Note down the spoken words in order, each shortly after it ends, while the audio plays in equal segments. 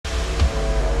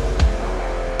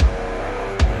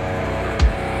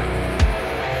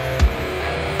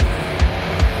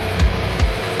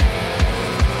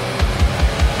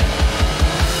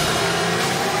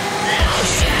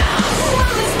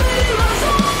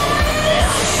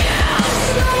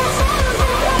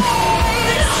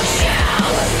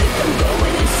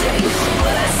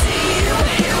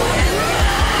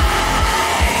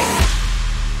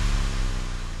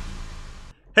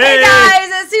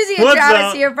and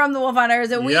Travis here from the Wolf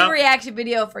HunterZ, and we reaction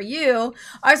video for you.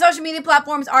 Our social media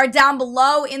platforms are down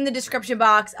below in the description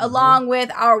box, along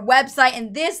with our website,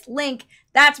 and this link,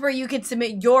 that's where you can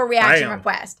submit your reaction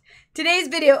request. Today's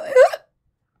video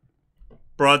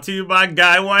brought to you by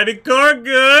Guy Whitey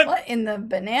Corngood. What in the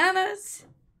bananas?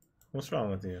 What's wrong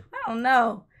with you? I don't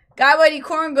know. Guy Whitey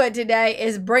Corngood today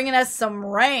is bringing us some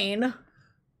rain.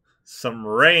 Some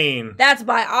rain. That's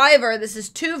by Eivør. This is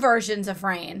 2 versions of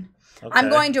rain. Okay. I'm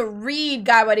going to read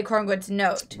Guy Whitey Corngood's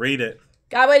note. Read it.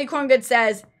 Guy Whitey Corngood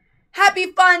says, "Happy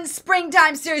fun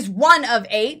springtime series 1 of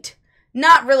 8.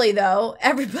 Not really though.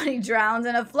 Everybody drowns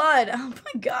in a flood." Oh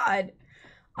my God.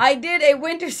 I did a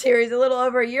winter series a little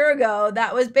over a year ago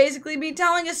that was basically me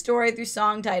telling a story through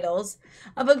song titles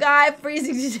of a guy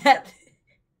freezing to death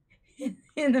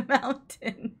in the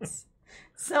mountains.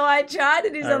 So I tried to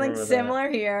do something similar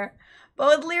here,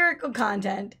 but with lyrical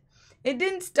content. It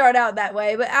didn't start out that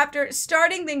way, but after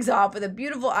starting things off with a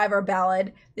beautiful Eivør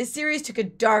ballad, this series took a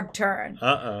dark turn.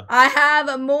 I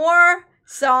have more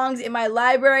songs in my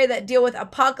library that deal with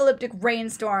apocalyptic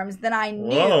rainstorms than I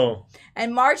knew. Whoa.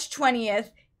 And March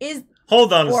 20th is...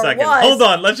 Hold on a second. Hold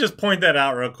on. Let's just point that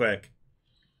out real quick.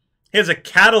 He has a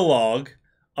catalog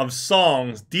of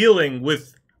songs dealing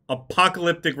with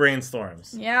apocalyptic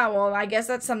rainstorms. Yeah, well, I guess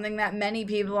that's something that many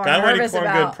people are nervous about.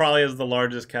 Guy Whitey Corngood probably has the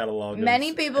largest catalog.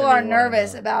 Many people are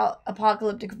nervous about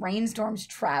apocalyptic rainstorms,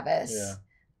 Travis. Yeah.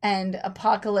 And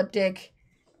apocalyptic,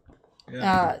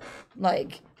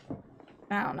 like,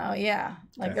 I don't know,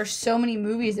 Like, there's so many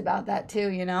movies about that, too,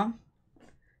 you know?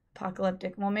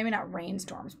 Apocalyptic, well, maybe not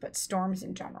rainstorms, but storms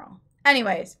in general.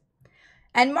 Anyways.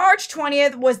 And March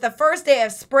 20th was the first day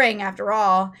of spring, after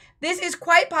all. This is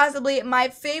quite possibly my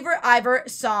favorite Eivør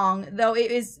song, though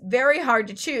it is very hard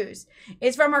to choose.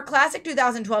 It's from her classic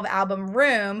 2012 album,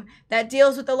 Room, that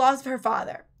deals with the loss of her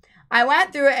father. I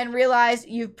went through it and realized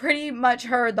you've pretty much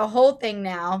heard the whole thing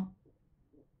now.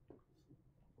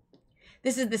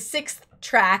 This is the 6th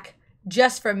track,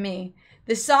 just from me.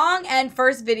 The song and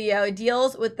first video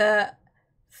deals with the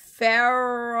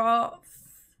Faroe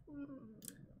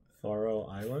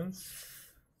Islands?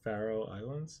 Faroe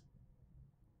Islands?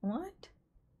 What?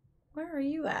 Where are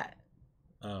you at?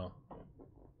 Oh.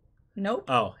 Nope.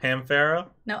 Oh, hamferð?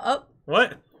 No, oh.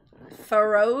 What?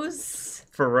 Faroese.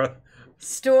 Faroe.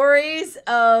 Stories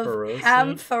of Faroese?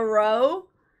 hamferð.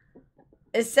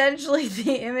 Essentially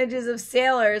the images of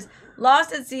sailors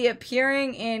lost at sea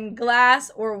appearing in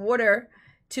glass or water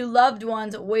to loved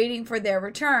ones waiting for their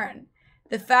return.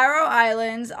 The Faroe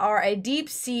Islands are a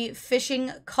deep-sea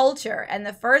fishing culture, and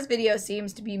the first video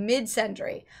seems to be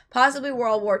mid-century, possibly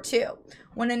World War II,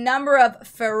 when a number of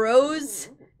Faroese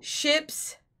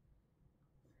ships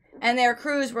and their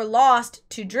crews were lost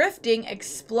to drifting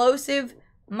explosive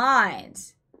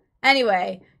mines.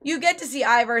 Anyway, you get to see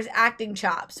Eivør's acting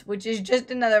chops, which is just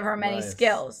another of her many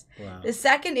skills. Wow. The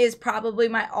second is probably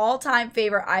my all-time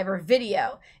favorite Eivør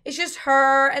video. It's just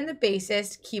her and the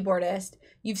bassist, keyboardist,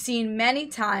 you've seen many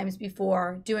times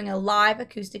before doing a live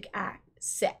acoustic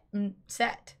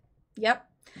set. Yep.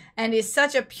 And is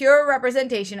such a pure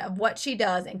representation of what she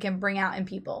does and can bring out in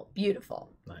people. Beautiful.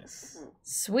 Nice.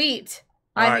 Sweet.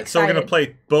 All right, so we're going to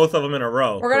play both of them in a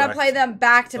row. We're going to play them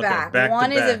back to back.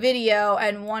 One is a video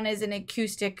and one is an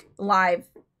acoustic live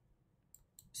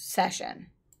session.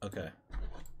 Okay.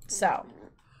 So.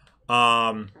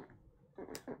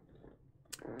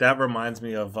 That reminds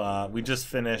me of, we just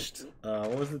finished,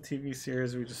 what was the TV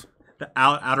series the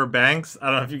Outer Banks? I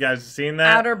don't know if you guys have seen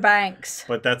that. Outer Banks.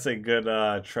 But that's a good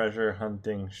treasure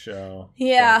hunting show.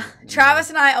 Yeah. Travis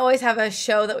and I always have a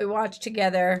show that we watch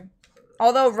together.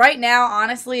 Although right now,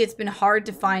 honestly, it's been hard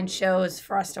to find shows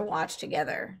for us to watch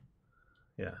together.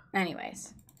 Yeah.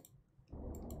 Anyways.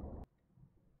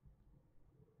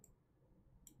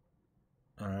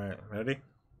 All right. Ready?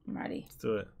 I'm ready. Let's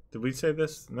do it. Did we say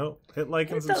this? Nope. Hit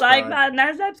like and subscribe. Hit the like button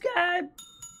and subscribe.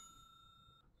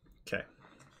 Okay.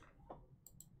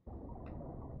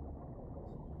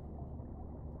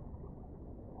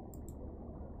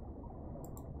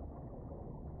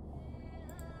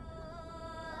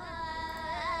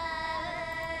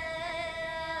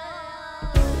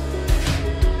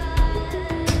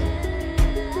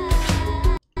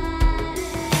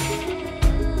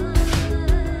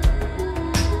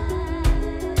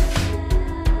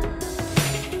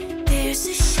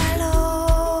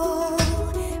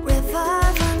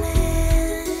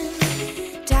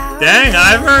 Dang,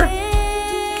 Eivør!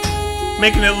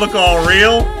 Making it look all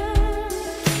real.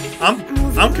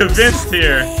 I'm convinced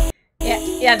here.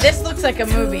 Yeah, this looks like a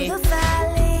movie. Woo!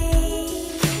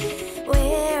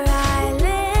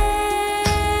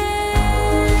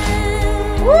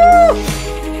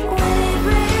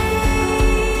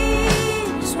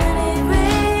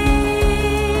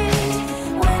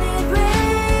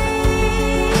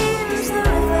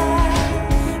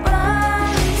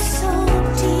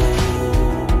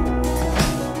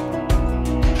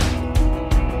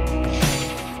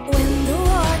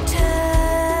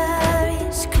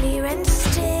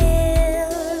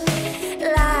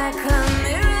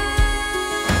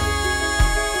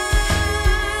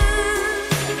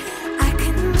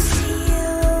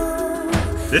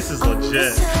 This is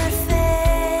legit.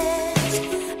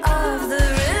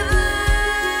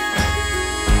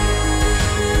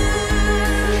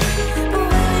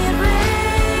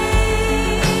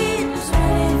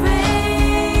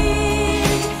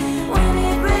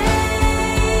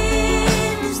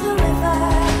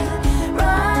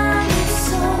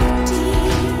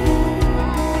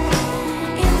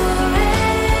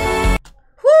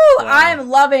 I'm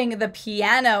loving the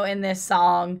piano in this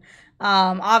song.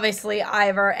 Obviously,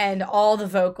 Eivør and all the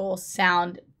vocals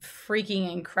sound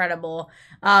freaking incredible.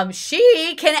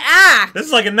 She can act. This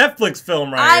is like a Netflix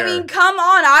film right here. I mean, come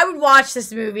on. I would watch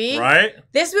this movie. Right?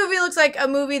 This movie looks like a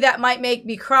movie that might make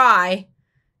me cry.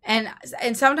 And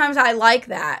sometimes I like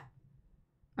that.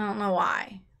 I don't know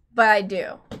why. But I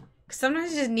do.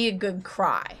 Sometimes you just need a good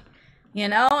cry. You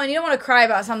know? And you don't want to cry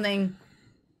about something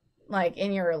like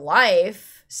in your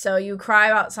life. So you cry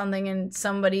about something in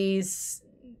somebody's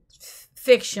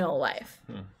fictional life.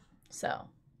 So,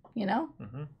 you know?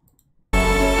 Mm-hmm.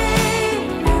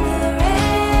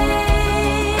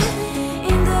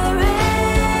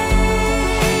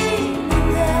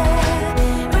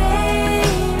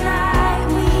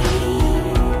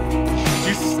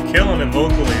 She's killing it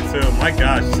vocally too. My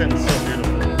gosh, she's sounding so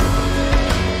beautiful.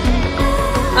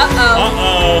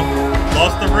 Uh-oh.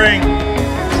 Lost the ring.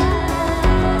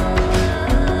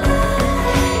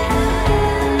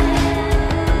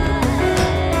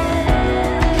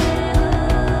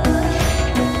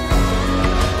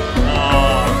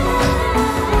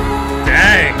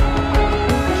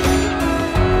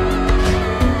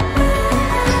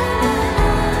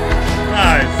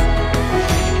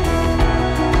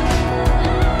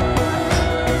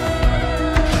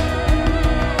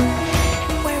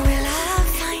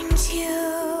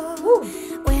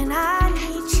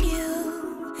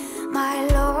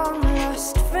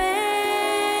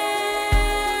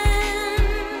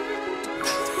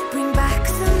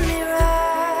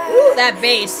 That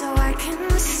bass. So I can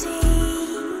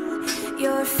see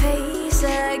your face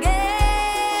again.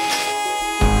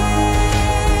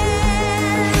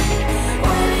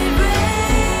 When it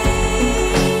rains,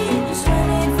 when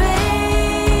it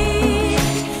rains,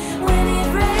 when it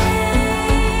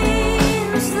rains,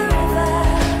 the river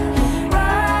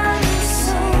runs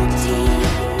so deep.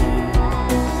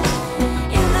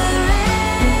 In the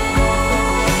rain,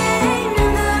 in the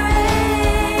rain,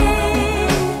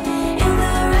 in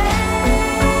the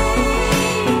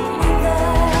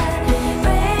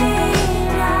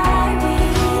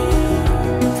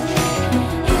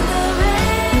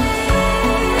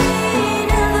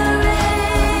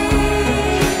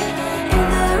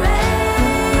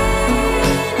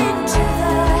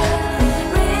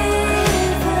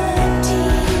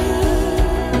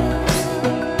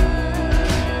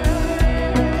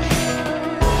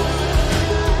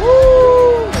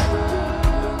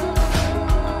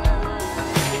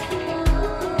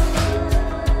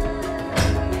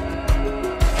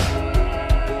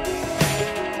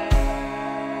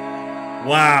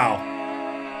Wow.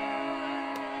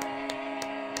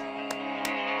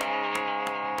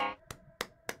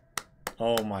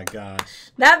 Oh my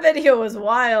gosh. That video was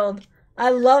wild. I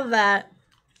love that.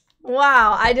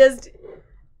 Wow.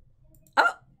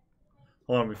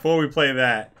 Hold on, before we play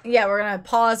that. Yeah, we're going to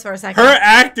pause for a second. Her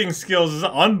acting skills is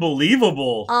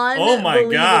unbelievable. Oh my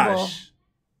gosh.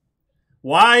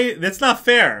 Why? That's not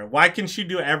fair. Why can she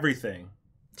do everything?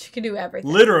 She can do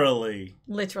everything. Literally.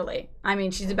 Literally. I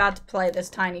mean, she's about to play this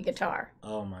tiny guitar.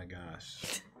 Oh my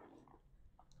gosh.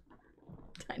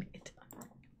 Tiny guitar.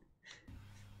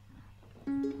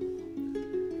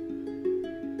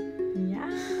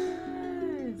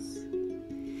 Yes.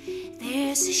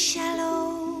 There's a shallow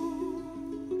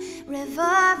river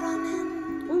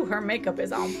running. Ooh, her makeup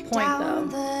is on point down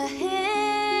though. The hill,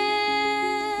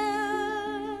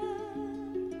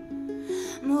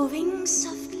 moving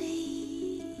softly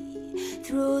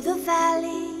through the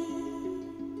valley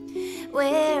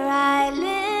where I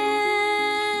live.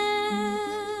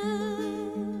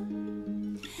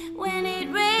 When it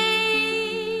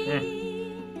rains,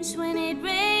 when it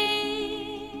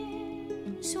rains,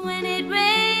 when it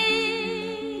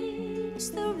rains,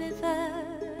 the river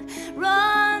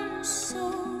runs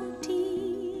so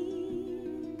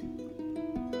deep.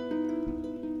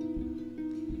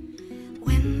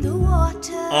 When the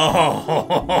water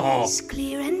is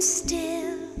clear and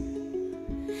still,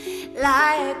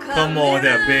 like a come on with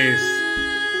that bass.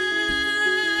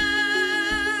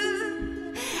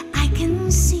 I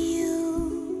can see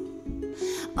you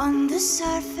on the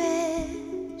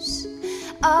surface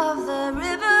of the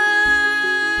river.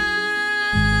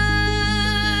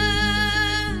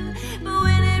 But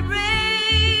when it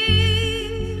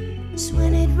rains,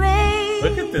 when it rains,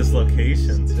 Look at this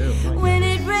location too. When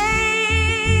it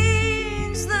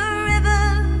rains, the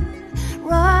river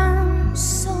runs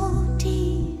so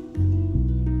deep.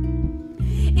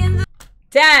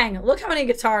 Dang, look how many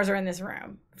guitars are in this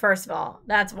room. First of all,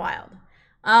 that's wild.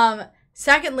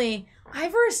 Secondly,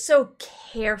 Eivør is so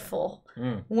careful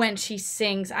when she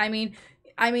sings. I mean,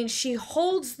 she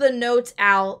holds the notes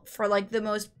out for like the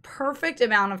most perfect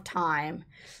amount of time,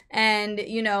 and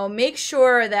you know, make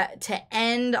sure that to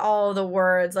end all the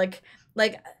words, like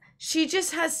she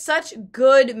just has such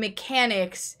good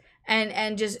mechanics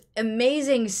and just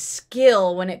amazing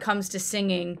skill when it comes to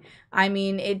singing. I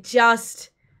mean, it's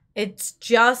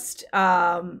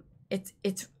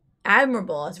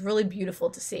admirable. It's really beautiful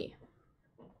to see.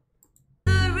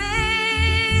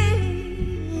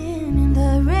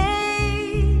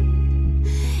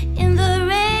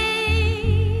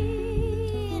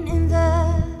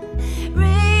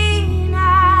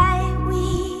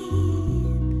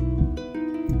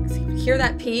 Hear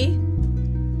that P?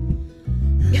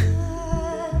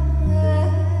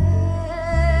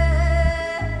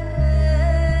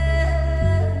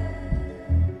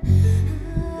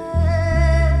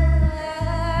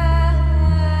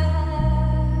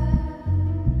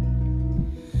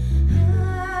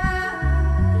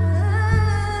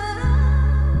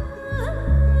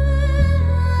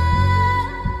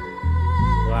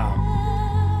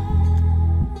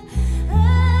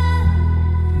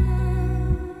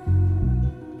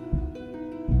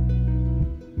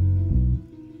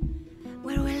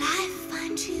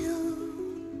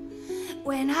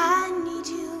 When I need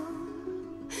you,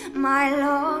 my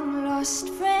long lost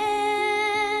friend,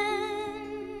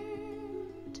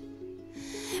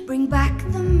 bring back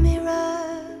the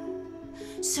mirror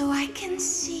so I can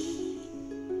see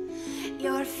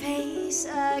your face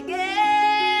again.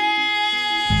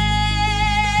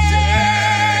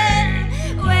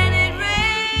 When it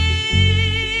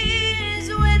rains,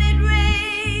 when it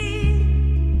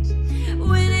rains,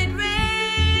 when it rains,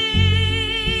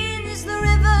 the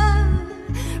river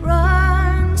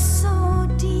runs so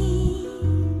deep.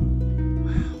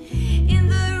 In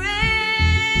the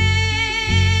rain,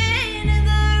 in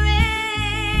the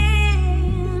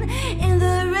rain, in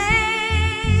the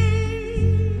rain,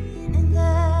 in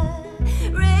the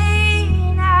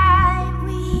rain I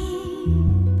weep.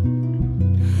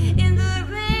 In the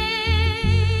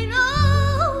rain,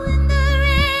 oh, in the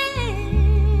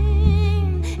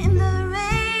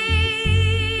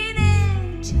rain,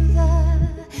 into the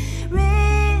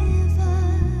river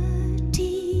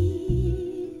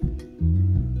deep.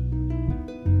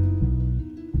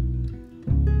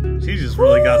 She just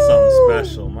really got something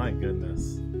special. My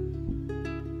goodness.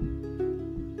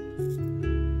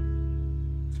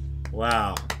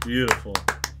 Wow. Beautiful.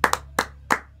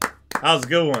 That was a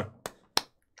good one.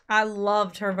 I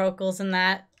loved her vocals in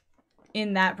that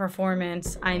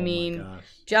performance. I mean, gosh.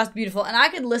 just beautiful. And I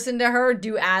could listen to her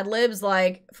do ad-libs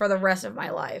like for the rest of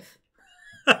my life.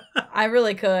 I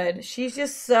really could. She's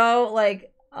just so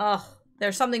like,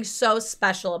 there's something so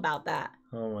special about that.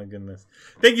 Oh my goodness.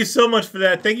 Thank you so much for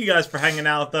that. Thank you guys for hanging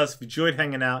out with us. If you enjoyed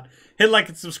hanging out, hit like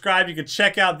and subscribe. You can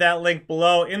check out that link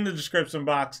below in the description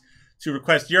box to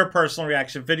request your personal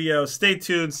reaction video. Stay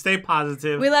tuned. Stay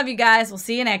positive. We love you guys. We'll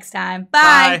see you next time.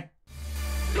 Bye.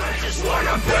 Bye. I just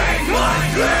wanna bang my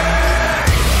head.